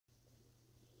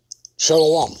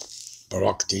Shalom.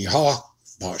 Barak Diha,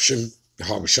 Bashim,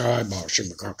 Yahabashai,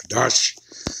 Bashim Makakadash.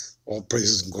 All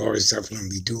praises and glories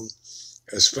definitely due,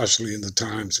 especially in the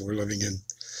times we're living in.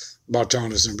 About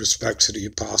honors and respect to the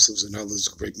apostles and others,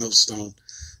 a great millstone,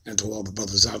 and to all the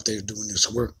brothers out there doing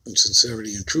this work in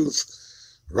sincerity and truth,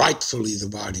 rightfully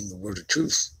dividing the word of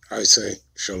truth. I say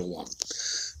Shalom.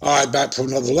 All right, back for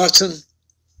another lesson.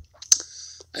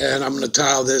 And I'm going to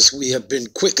title this, We Have Been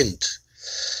Quickened.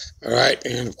 All right,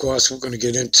 and of course, we're going to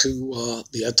get into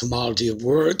the etymology of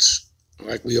words,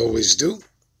 like we always do.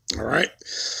 All right,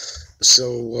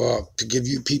 so to give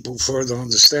you people further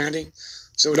understanding.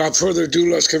 So without further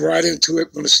ado, let's get right into it.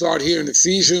 I'm going to start here in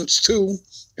Ephesians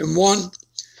 2:1.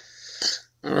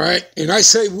 All right, and I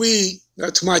say we,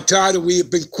 that's my title, we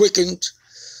have been quickened,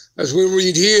 as we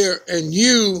read here, and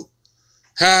you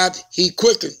have he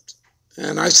quickened.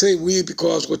 And I say we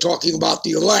because we're talking about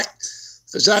the elect,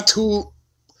 because that's who,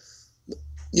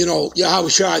 you know,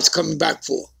 Yahushua is coming back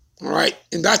for, all right?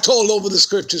 And that's all over the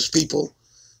scriptures, people.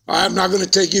 I'm not going to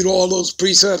take you to all those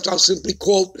precepts. I'll simply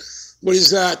quote, what is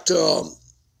that,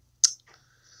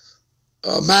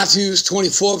 Matthews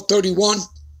 24:31,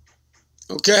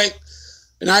 okay?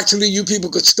 And actually, you people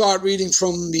could start reading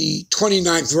from the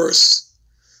 29th verse,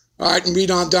 all right, and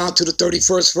read on down to the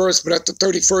 31st verse. But at the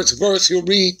 31st verse, you'll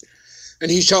read,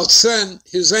 and he shall send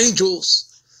his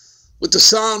angels with the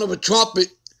sound of a trumpet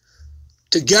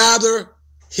to gather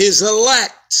his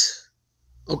elect,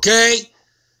 okay?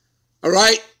 All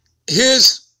right? He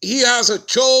has a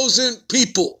chosen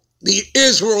people, the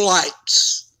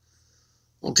Israelites,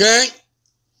 okay?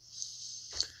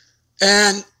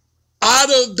 And out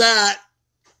of that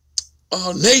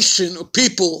nation of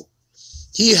people,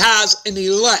 he has an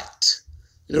elect.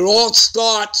 And it all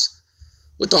starts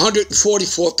with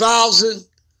 144,000,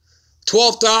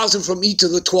 12,000 from each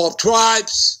of the 12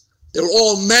 tribes. They're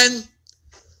all men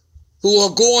who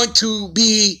are going to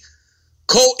be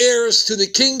co-heirs to the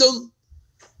kingdom,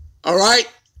 all right,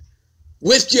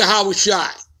 with Yahushua,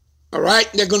 all right?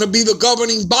 They're going to be the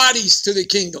governing bodies to the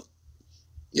kingdom.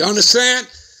 You understand?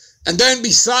 And then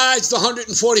besides the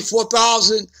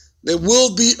 144,000, there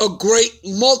will be a great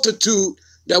multitude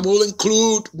that will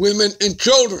include women and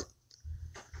children,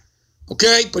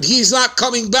 okay? But he's not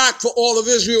coming back for all of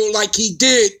Israel like he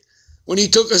did when he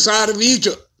took us out of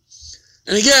Egypt.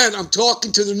 And again, I'm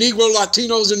talking to the Negro,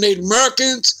 Latinos, and Native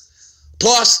Americans,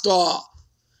 plus the,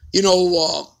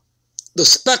 the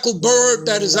speckled bird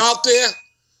that is out there.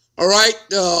 All right.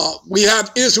 We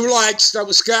have Israelites that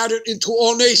were scattered into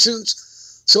all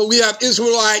nations. So we have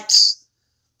Israelites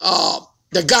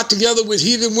that got together with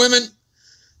heathen women,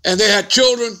 and they had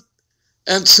children.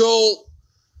 And so,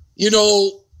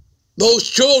 those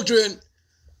children,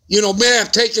 may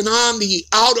have taken on the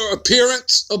outer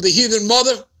appearance of the heathen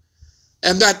mother,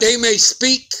 and that they may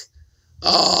speak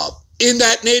in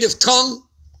that native tongue,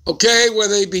 okay,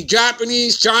 whether it be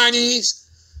Japanese, Chinese,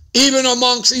 even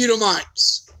amongst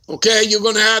Edomites, okay, you're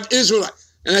going to have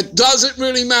Israelites. And it doesn't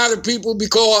really matter, people,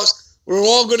 because we're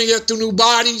all going to get the new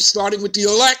bodies, starting with the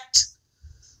elect,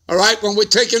 all right, when we're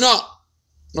taken up,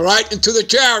 all right, into the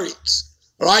chariots,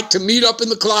 all right, to meet up in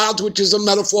the clouds, which is a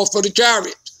metaphor for the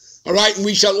chariots, all right, and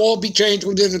we shall all be changed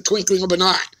within the twinkling of an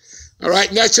eye. All right,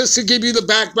 and that's just to give you the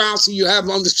background so you have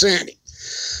understanding.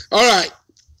 All right,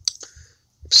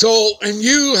 so, and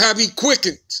you have he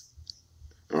quickened,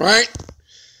 all right,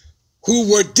 who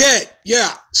were dead,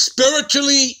 yeah,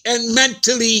 spiritually and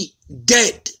mentally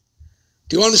dead.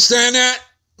 Do you understand that?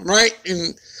 All right,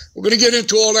 and we're going to get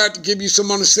into all that to give you some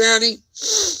understanding.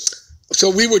 So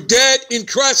we were dead in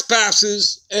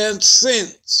trespasses and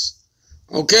sins,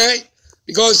 okay,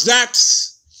 because that's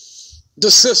the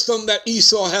system that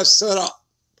Esau has set up,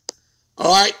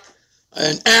 all right?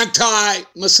 An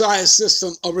anti-Messiah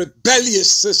system, a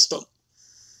rebellious system,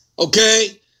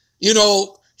 okay? He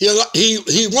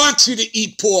wants you to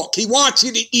eat pork. He wants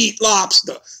you to eat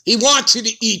lobster. He wants you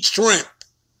to eat shrimp.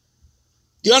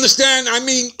 Do you understand? I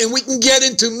mean, and we can get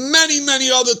into many, many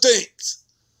other things.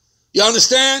 You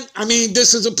understand? I mean,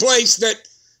 this is a place that,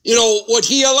 what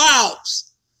he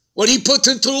allows, what he puts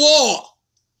into law,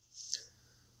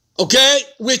 okay,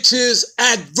 which is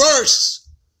adverse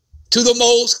to the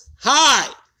Most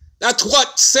High. That's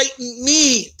what Satan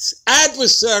means,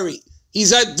 adversary.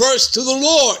 He's adverse to the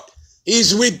Lord.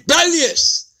 He's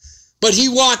rebellious, but he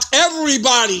wants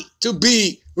everybody to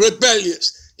be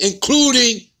rebellious,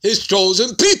 including his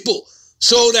chosen people,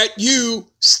 so that you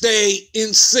stay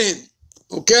in sin,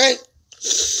 okay?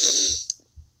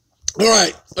 All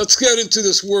right, let's get into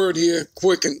this word here,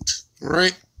 quickened, all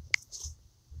right?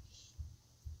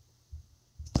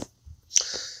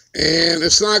 And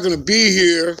it's not going to be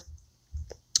here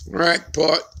All right,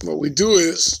 but what we do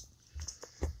is,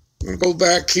 I'm going to go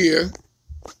back here.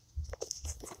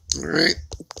 All right.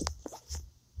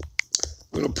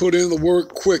 I'm going to put in the word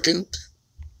quickened.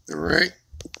 All right.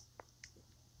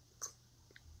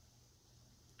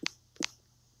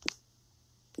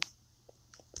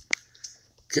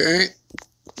 Okay.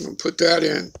 I'm going to put that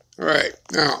in. All right.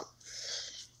 Now,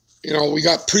 we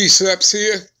got precepts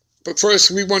here, but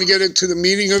first we want to get into the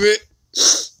meaning of it.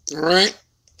 All right.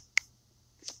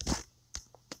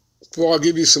 Before I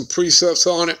give you some precepts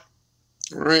on it.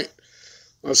 All right.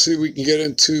 Let's see if we can get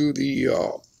into the,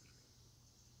 all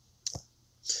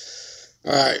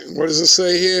right. What does it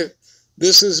say here?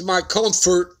 This is my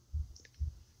comfort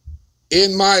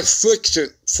in my affliction,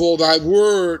 for thy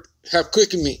word have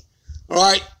quickened me. All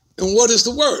right. And what is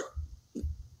the word?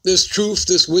 This truth,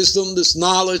 this wisdom, this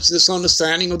knowledge, this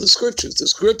understanding of the scriptures. The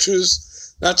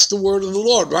scriptures, that's the word of the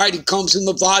Lord, right? It comes in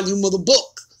the volume of the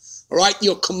book. All right.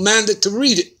 You're commanded to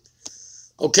read it.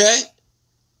 Okay.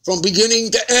 From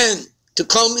beginning to end, to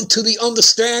come into the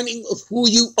understanding of who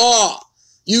you are.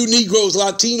 You Negroes,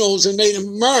 Latinos, and Native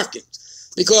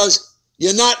Americans. Because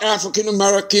you're not African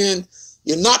American.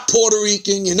 You're not Puerto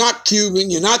Rican. You're not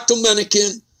Cuban. You're not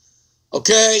Dominican.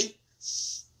 Okay.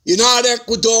 You're not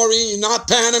Ecuadorian, you're not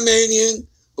Panamanian,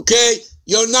 okay?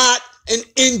 You're not an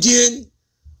Indian,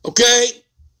 okay?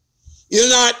 You're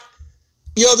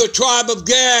the tribe of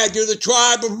Gad, you're the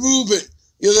tribe of Reuben,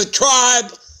 you're the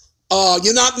tribe,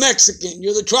 you're not Mexican,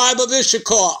 you're the tribe of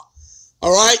Issachar, all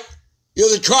right? You're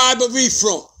the tribe of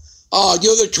Ephraim,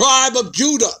 you're the tribe of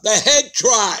Judah, the head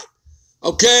tribe,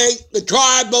 okay? The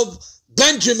tribe of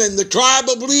Benjamin, the tribe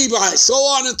of Levi, so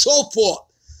on and so forth.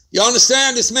 You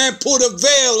understand? This man put a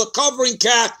veil, a covering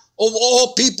cap over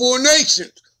all people and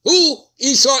nations. Who?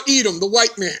 Esau, Edom, the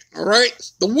white man, all right?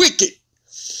 The wicked,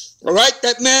 all right?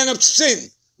 That man of sin,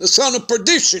 the son of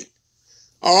perdition,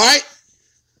 all right?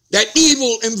 That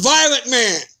evil and violent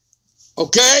man,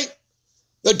 okay?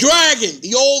 The dragon,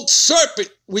 the old serpent,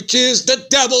 which is the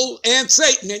devil and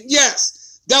Satan. And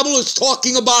yes, devil is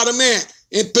talking about a man.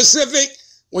 In Pacific,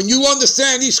 when you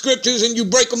understand these scriptures and you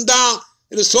break them down,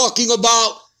 it is talking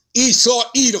about Esau,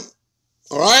 Edom,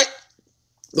 all right?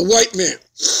 The white man.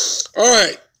 All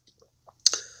right.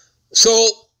 So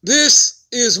this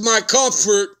is my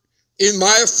comfort in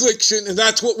my affliction, and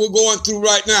that's what we're going through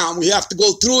right now. We have to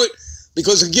go through it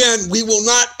because, again, we will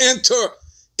not enter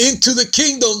into the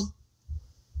kingdom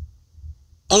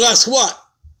unless what?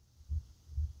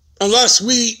 Unless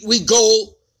we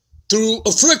go through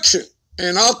affliction.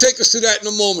 And I'll take us to that in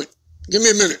a moment. Give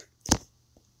me a minute.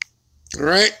 All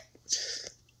right?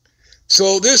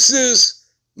 So this is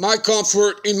my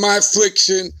comfort in my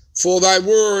affliction, for thy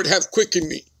word have quickened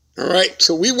me. All right.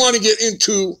 So we want to get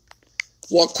into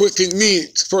what quickened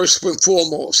means first and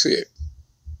foremost here.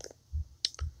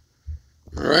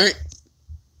 All right.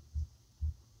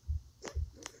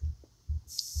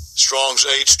 Strong's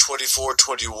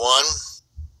H2421.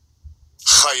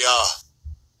 Chaya.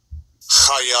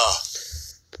 Chaya.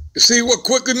 You see what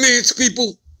quickened means,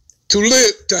 people? To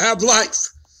live, to have life,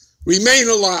 remain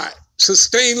alive.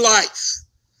 Sustain life,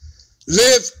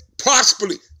 live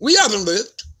prosperly. We haven't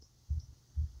lived.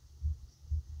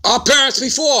 Our parents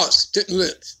before us didn't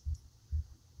live.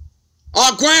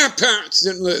 Our grandparents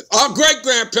didn't live. Our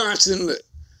great-grandparents didn't live.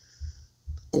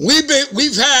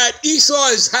 Esau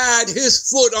has had his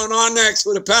foot on our necks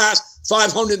for the past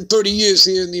 530 years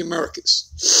here in the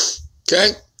Americas.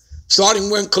 Okay? Starting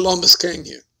when Columbus came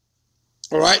here.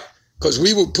 All right? Because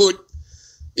we were put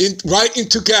right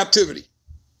into captivity.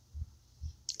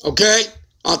 Okay,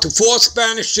 onto 4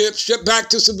 Spanish ships, shipped back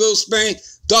to Seville, Spain.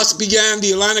 Thus began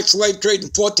the Atlantic slave trade in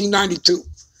 1492.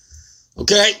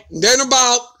 Okay, and then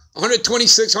about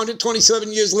 126,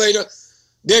 127 years later,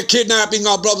 they're kidnapping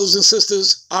our brothers and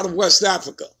sisters out of West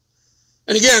Africa.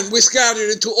 And again, we're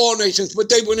scattered into all nations, but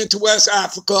they went into West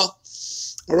Africa.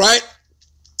 All right,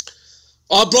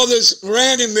 our brothers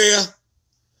ran in there.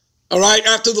 All right,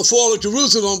 after the fall of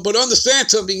Jerusalem. But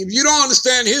understand something: if you don't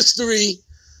understand history,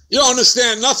 you don't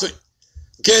understand nothing,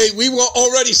 okay? We were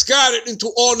already scattered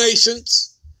into all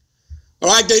nations, all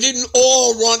right? They didn't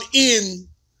all run in,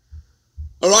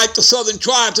 all right, the southern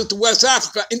tribes into West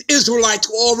Africa, and Israelites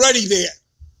were already there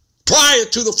prior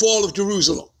to the fall of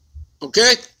Jerusalem,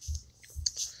 okay?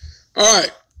 All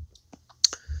right.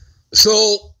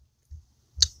 So,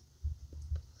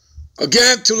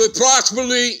 again, to live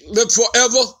prosperly, live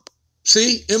forever.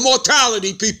 See,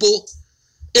 immortality, people.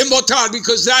 Immortality,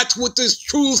 because that's what this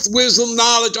truth, wisdom,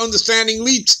 knowledge, understanding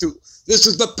leads to. This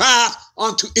is the path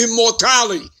onto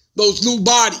immortality, those new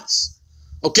bodies.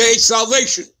 Okay,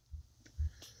 salvation.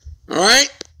 All right?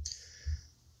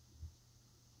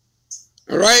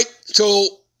 All right?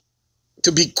 So,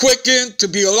 to be quickened, to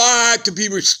be alive, to be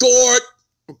restored,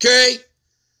 okay?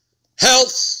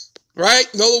 Health, right?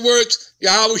 In other words,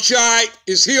 Yahweh Shai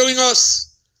is healing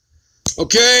us,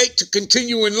 okay? To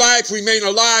continue in life, remain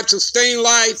alive, sustain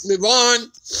life, live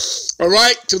on, all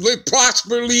right? To live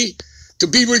prosperously, to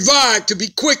be revived, to be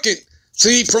quickened.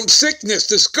 See, from sickness,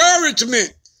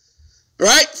 discouragement,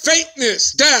 right?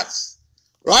 Faintness, death,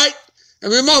 right?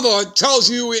 And remember, it tells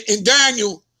you in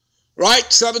Daniel, right,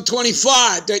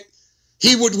 7:25, that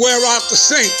he would wear out the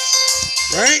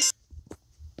saints, right?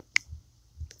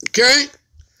 Okay?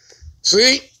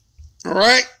 See? All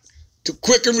right? To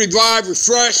quicken, revive,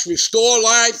 refresh, restore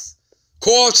life,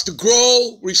 cause to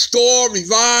grow, restore,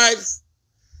 revive.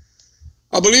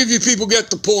 I believe you people get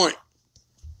the point.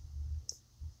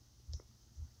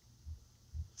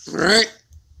 All right?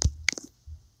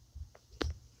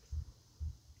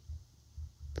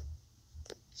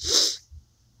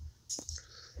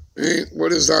 Hey,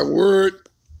 what is that word?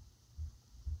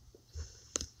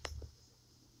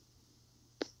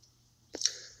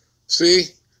 See?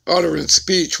 Utterance,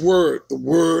 speech, word, the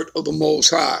word of the Most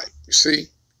High. You see?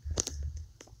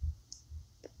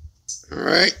 All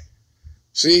right?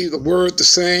 See, the word, the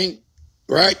saying,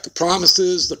 right? The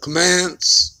promises, the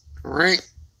commands. All right?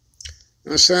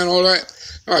 You understand all that?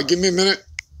 All right, give me a minute.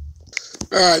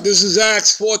 All right, this is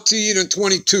Acts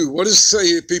 14:22. What does it say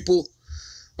here, people?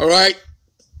 All right?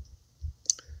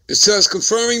 It says,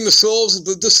 confirming the souls of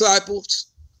the disciples.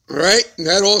 All right? And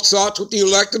that all starts with the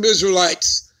elect of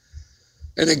Israelites.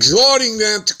 And exhorting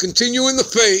them to continue in the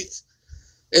faith,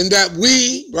 and that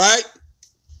we, right,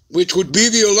 which would be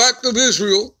the elect of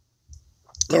Israel,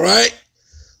 all right,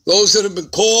 those that have been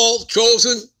called,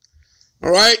 chosen,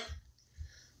 all right,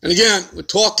 and again, we're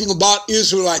talking about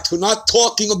Israelites. We're not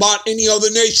talking about any other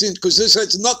nations, because this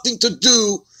has nothing to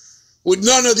do with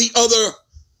none of the other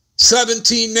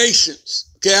 17 nations.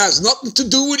 Okay, it has nothing to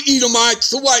do with Edomites,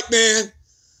 the white man,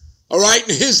 all right,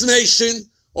 and his nation,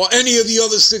 or any of the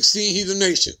other 16 heathen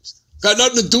nations. Got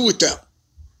nothing to do with them.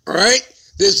 All right?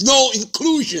 There's no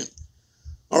inclusion.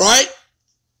 All right?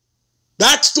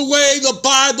 That's the way the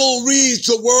Bible reads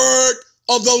the word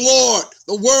of the Lord,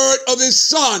 the word of his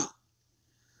Son.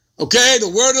 Okay? The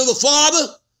word of the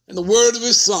Father and the word of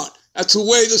his Son. That's the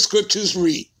way the scriptures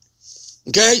read.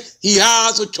 Okay? He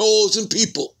has a chosen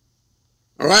people.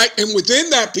 All right? And within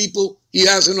that people, he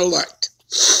has an elect.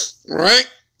 All right?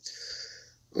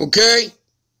 Okay?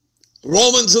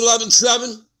 Romans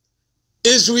 11:7,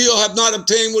 Israel have not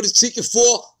obtained what it seeketh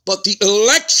for, but the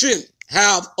election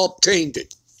have obtained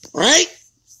it. All right?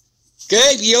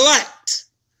 Okay, the elect.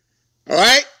 All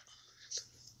right?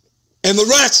 And the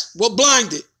rest were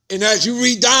blinded. And as you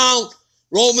read down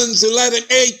Romans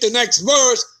 11:8, the next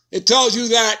verse, it tells you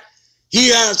that he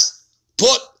has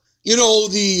put, he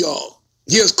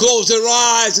has closed their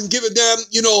eyes and given them,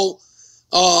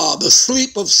 the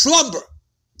sleep of slumber.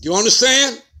 You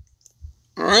understand?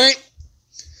 All right?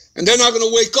 And they're not going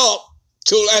to wake up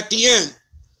till at the end.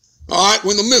 All right?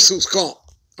 When the missiles come.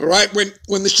 All right?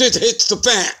 When the shit hits the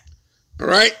fan. All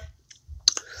right?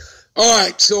 All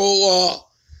right. So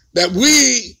that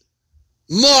we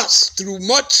must, through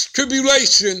much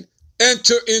tribulation,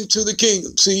 enter into the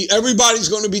kingdom. See, everybody's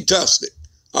going to be tested.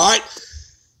 All right?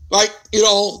 Like,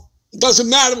 it doesn't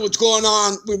matter what's going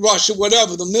on with Russia,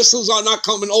 whatever. The missiles are not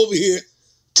coming over here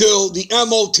till the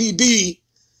MOTB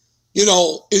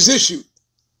is issued,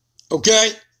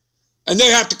 okay? And they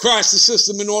have to crash the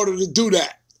system in order to do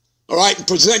that, all right? And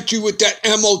present you with that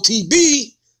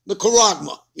MOTB, the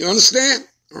Charagma. You understand?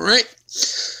 All right?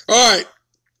 All right.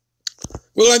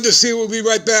 We'll end this here. We'll be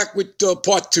right back with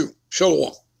part 2.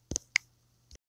 Shalom.